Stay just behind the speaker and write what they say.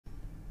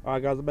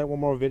Alright guys, I'll make one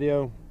more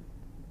video.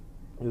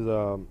 Is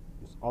all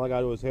I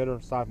gotta do is hit her,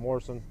 psyph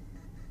Morrison.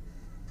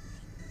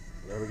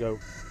 There we go.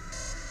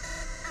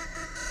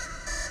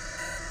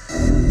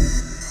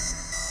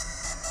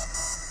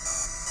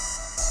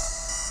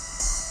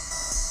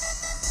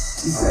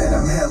 She said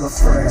I'm hella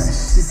fresh.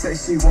 She said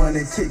she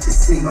wanna kick it,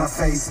 see my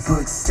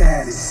Facebook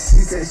status.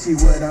 She said she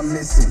what I'm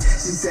missing.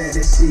 She said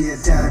that she a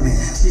diamond.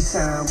 She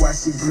shine while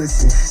she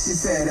glisten. She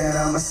said that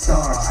I'm a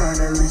star. Trying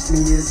to reach me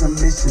is a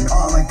mission.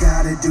 All I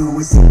gotta do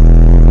is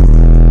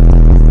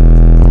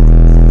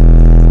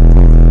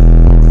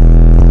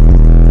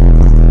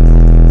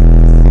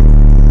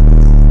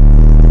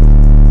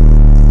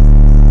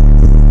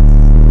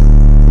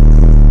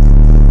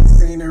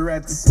seen her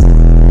at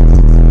the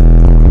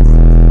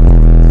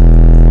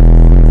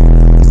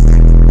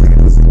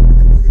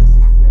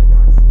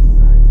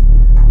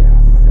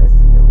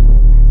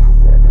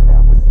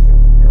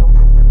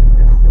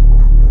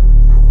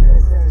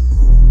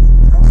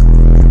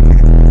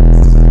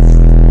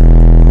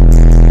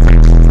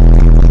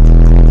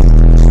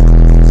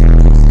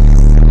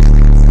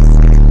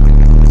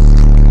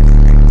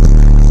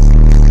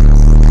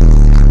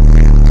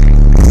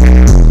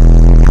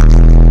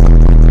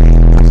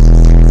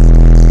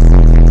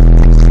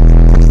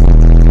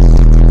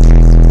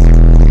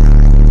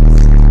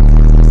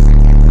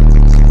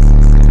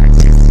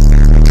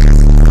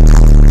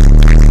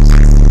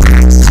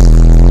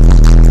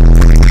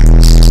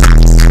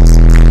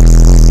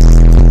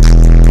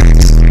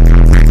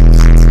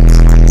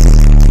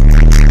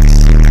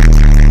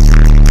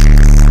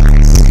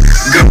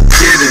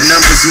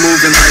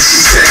moving like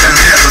she said I'm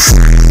hella.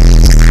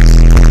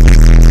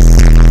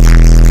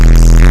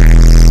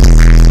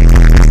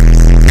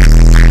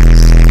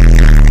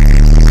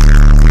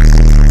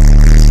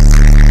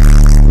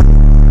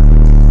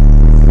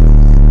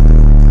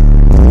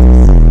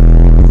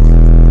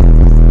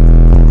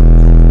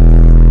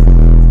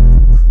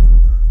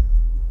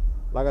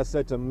 Like I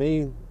said, to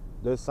me,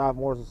 this psyph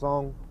Morrison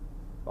song,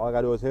 all I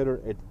gotta do is hit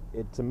her. It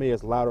to me,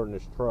 it's louder than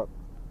this truck.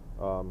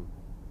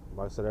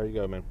 Like I said, there you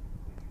go, man.